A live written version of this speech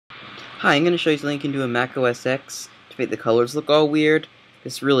Hi, I'm going to show you something you can do in Mac OS X to make the colors look all weird.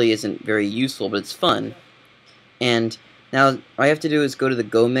 This really isn't very useful, but it's fun. And now all I have to do is go to the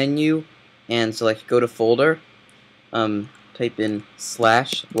Go menu and select Go to Folder. Type in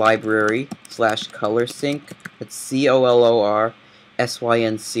 /library/colorsync. That's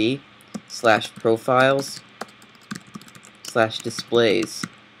COLORSYNC/profiles/displays.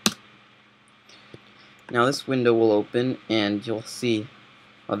 Now this window will open and you'll see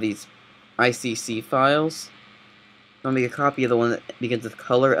all these ICC files. I'll make a copy of the one that begins with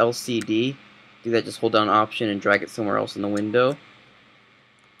color LCD. Do that, just hold down Option and drag it somewhere else in the window.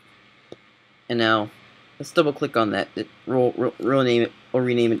 And now let's double click on that. We'll rename it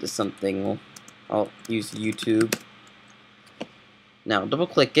to something. I'll use YouTube. Now double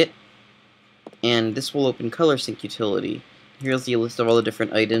click it, and this will open Color Sync utility. Here's the list of all the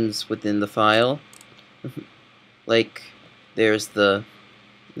different items within the file. Like there's the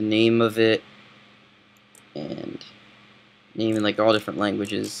name of it, and name in like all different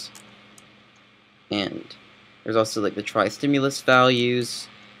languages, and there's also like the tri-stimulus values.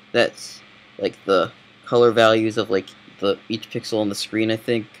 That's like the color values of like each pixel on the screen, I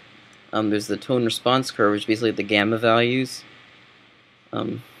think. There's the tone response curve, which is basically the gamma values.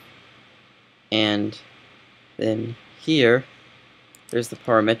 And then here there's the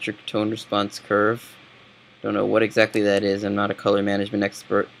parametric tone response curve. Don't know what exactly that is. I'm not a color management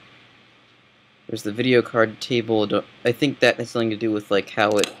expert. There's the video card table. I think that has something to do with like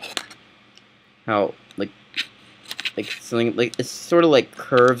how something like it's sort of like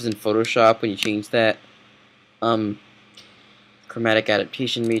curves in Photoshop when you change that. Chromatic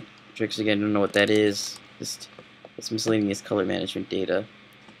adaptation matrix, again, I don't know what that is. Just it's miscellaneous color management data.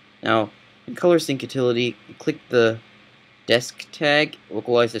 Now in Color Sync utility, click the desk tag,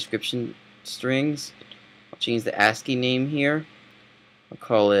 localize description strings. I'll change the ASCII name here. I'll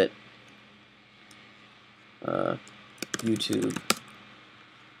call it YouTube.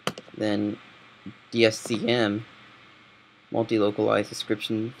 Then DSCM, multi-localized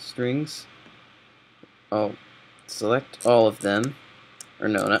description strings. I'll select all of them, or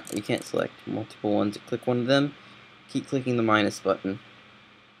no, you can't select multiple ones. Click one of them, keep clicking the minus button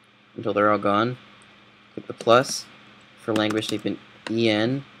until they're all gone. Click the plus. For language, type in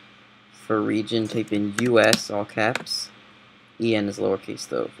EN. For region, type in US, all caps. EN is lowercase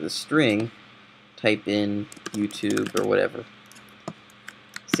though. For the string, type in YouTube or whatever.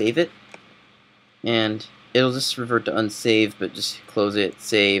 Save it, and it'll just revert to unsaved, but just close it,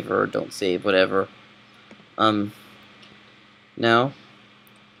 save, or don't save, whatever. Now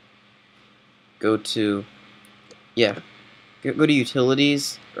go to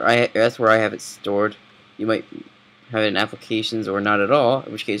utilities. That's where I have it stored. You might have it in applications or not at all,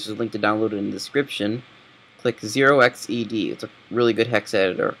 in which case there's a link to download it in the description. Click 0xED. It's a really good hex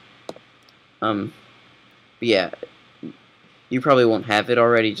editor. But yeah, you probably won't have it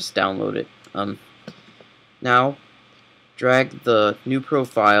already, just download it. Now, drag the new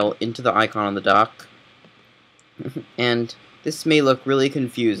profile into the icon on the dock. And this may look really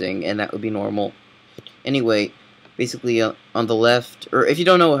confusing, and that would be normal. Anyway, basically on the left, or if you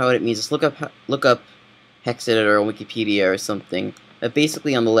don't know what it means, just look up hex editor on Wikipedia or something.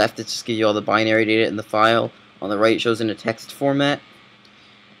 Basically on the left, it just gives you all the binary data in the file. On the right, it shows in a text format.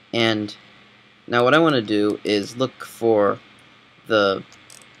 And now what I want to do is look for the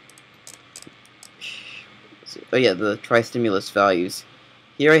tri-stimulus values.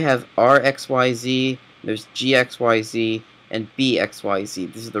 Here I have RXYZ, there's GXYZ, and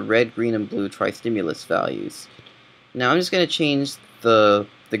BXYZ. These are the red, green, and blue tri-stimulus values. Now I'm just going to change the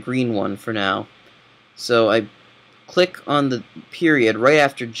green one for now. So I click on the period right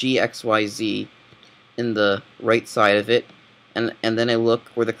after GXYZ in the right side of it, and then I look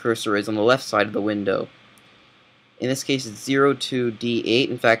where the cursor is on the left side of the window. In this case, it's 02D8.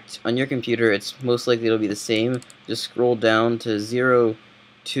 In fact, on your computer, it's most likely it'll be the same. Just scroll down to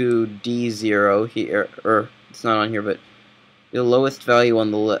 02D0 here, or it's not on here, but the lowest value on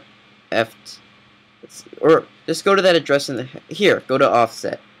the left. Or just go to that address in here. Go to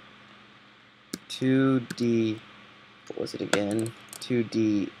offset. 2D. What was it again?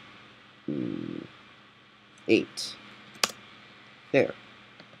 2D8. There.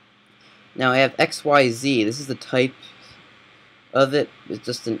 Now I have XYZ. This is the type of it. It's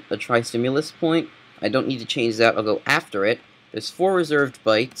just a tri-stimulus point. I don't need to change that. I'll go after it. There's 4 reserved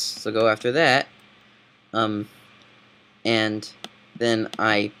bytes, so go after that. And then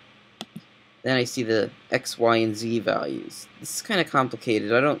I see the X, Y, and Z values. This is kind of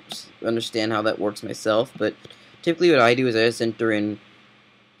complicated. I don't understand how that works myself, but typically what I do is I just enter in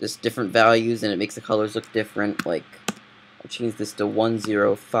just different values, and it makes the colors look different. Like, I'll change this to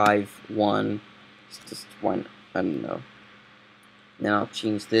 1051. It's just one, I don't know. Now I'll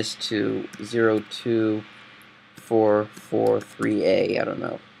change this to 02443A, I don't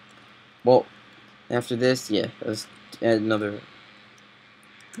know. Well, after this, yeah, let's add another,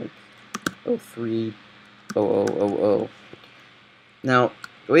 like, 030000. Now,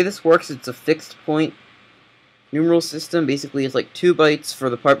 the way this works, it's a fixed point numeral system. Basically, it's like 2 bytes for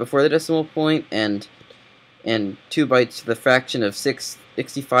the part before the decimal point, and 2 bytes for the fraction of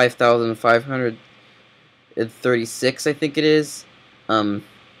 65,536, I think it is. And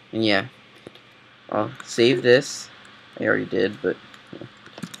yeah, I'll save this. I already did, but yeah.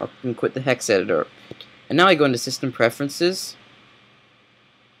 I can quit the hex editor. And now I go into System Preferences.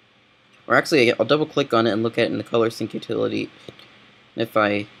 Or actually, I'll double click on it and look at it in the color sync utility. And if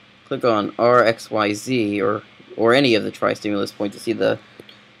I click on RXYZ or any of the tri-stimulus points to see it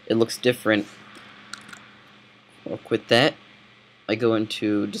looks different, I'll quit that. I go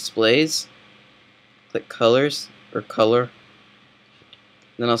into Displays, click Colors or Color.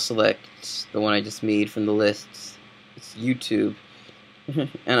 Then I'll select the one I just made from the list. It's YouTube.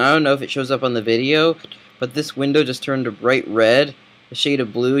 And I don't know if it shows up on the video, but this window just turned a bright red. The shade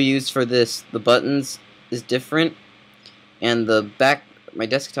of blue used for the buttons is different, and my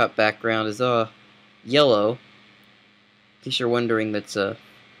desktop background is yellow. In case you're wondering, it's like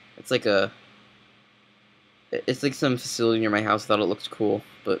some facility near my house. Thought it looked cool,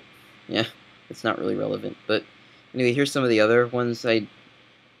 but yeah, it's not really relevant. But anyway, here's some of the other ones I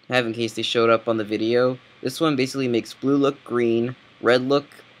have in case they showed up on the video. This one basically makes blue look green, red look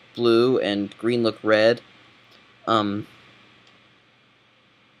blue, and green look red.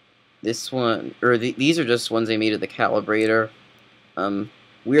 This one, or these are just ones I made at the calibrator.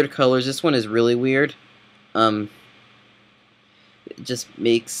 Weird colors. This one is really weird. It just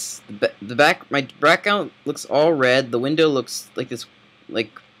makes my background looks all red. The window looks like this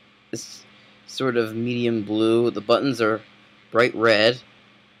sort of medium blue. The buttons are bright red.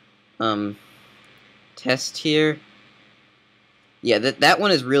 Test here. Yeah, that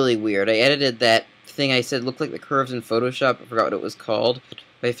one is really weird. I edited that thing I said looked like the curves in Photoshop. I forgot what it was called.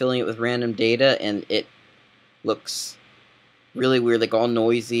 By filling it with random data, and it looks really weird, like all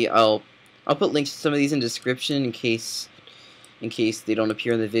noisy. I'll put links to some of these in description in case they don't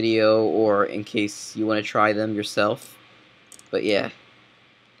appear in the video, or in case you want to try them yourself. But yeah.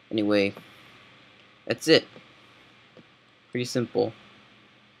 Anyway, that's it. Pretty simple.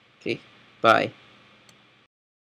 Okay, bye.